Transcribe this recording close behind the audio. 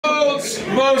week's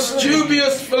most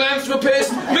dubious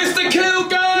philanthropist, Mr.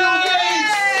 Kilgate!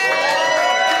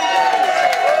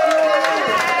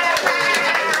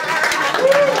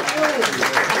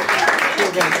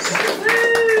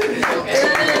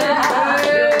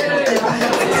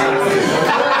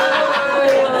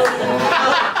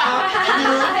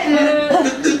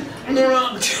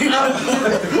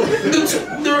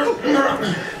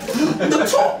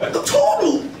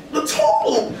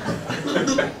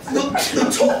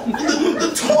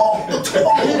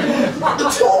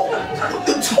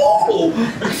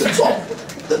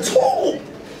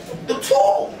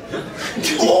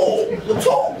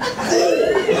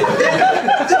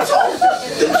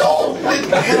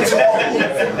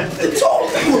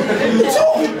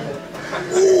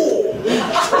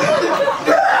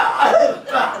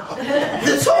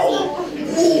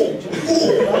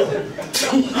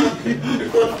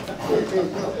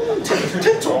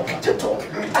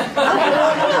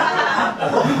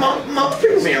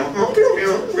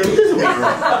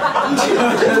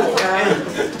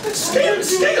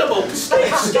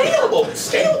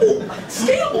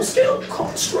 Scalable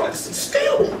constructs.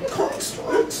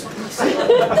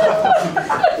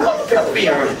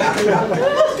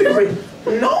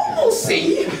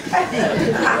 Normalcy.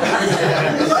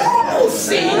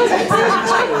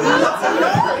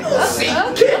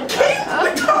 Keep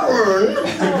return.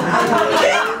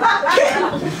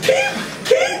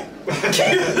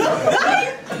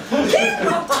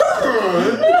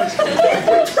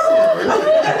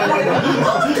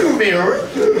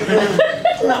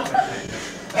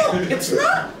 It's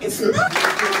not. Ladies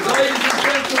and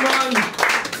gentlemen,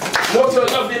 what a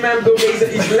lovely man Bill is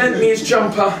that he's lent me his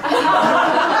jumper.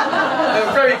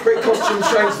 A very quick costume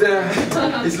change there.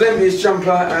 He's lent me his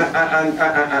jumper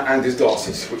and his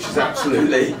glasses, which is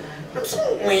absolutely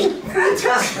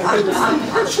fantastic.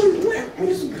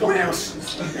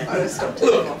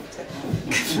 Look,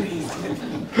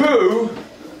 who?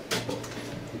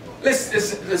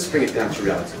 Let's bring it down to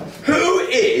reality. Who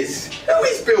is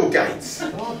Bill Gates?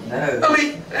 Oh, no. I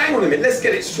mean, hang on a minute, let's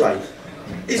get it straight.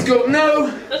 He's got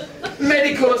no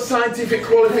medical or scientific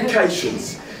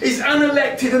qualifications. He's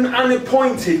unelected and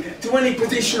unappointed to any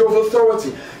position of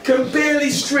authority. Can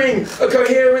barely string a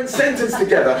coherent sentence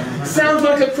together. Sounds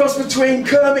like a cross between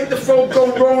Kermit the Frog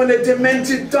gone wrong and a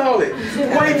demented Dalek.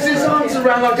 Waves his arms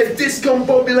around like a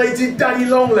discombobulated Daddy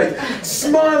Longleg.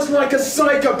 Smiles like a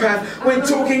psychopath when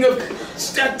talking of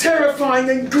terrifying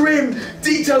and grim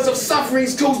details of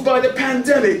sufferings caused by the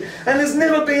pandemic, and has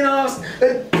never been asked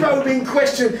a probing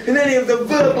question in any of the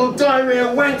verbal diarrhea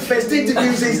wankfest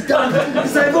interviews he's done,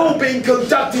 because they've all been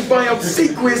conducted by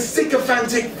obsequious,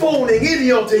 sycophantic, fawning,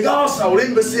 idiotic arsehole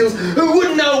imbeciles who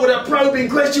wouldn't know what a probing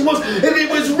question was if it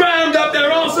was rammed up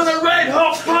their arse on a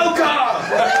red-hot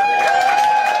poker!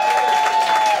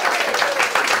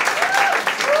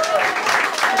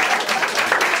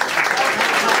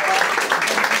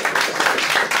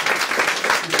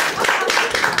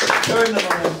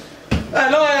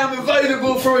 And I am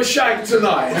available for a shag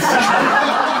tonight.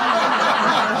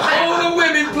 All the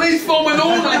women, please form an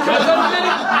orderly queue.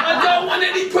 I don't want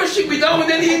any pushing. We don't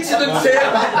want any incidents here.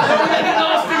 I don't want any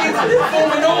nasty incidents.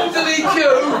 Form an orderly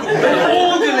queue. An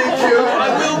orderly queue.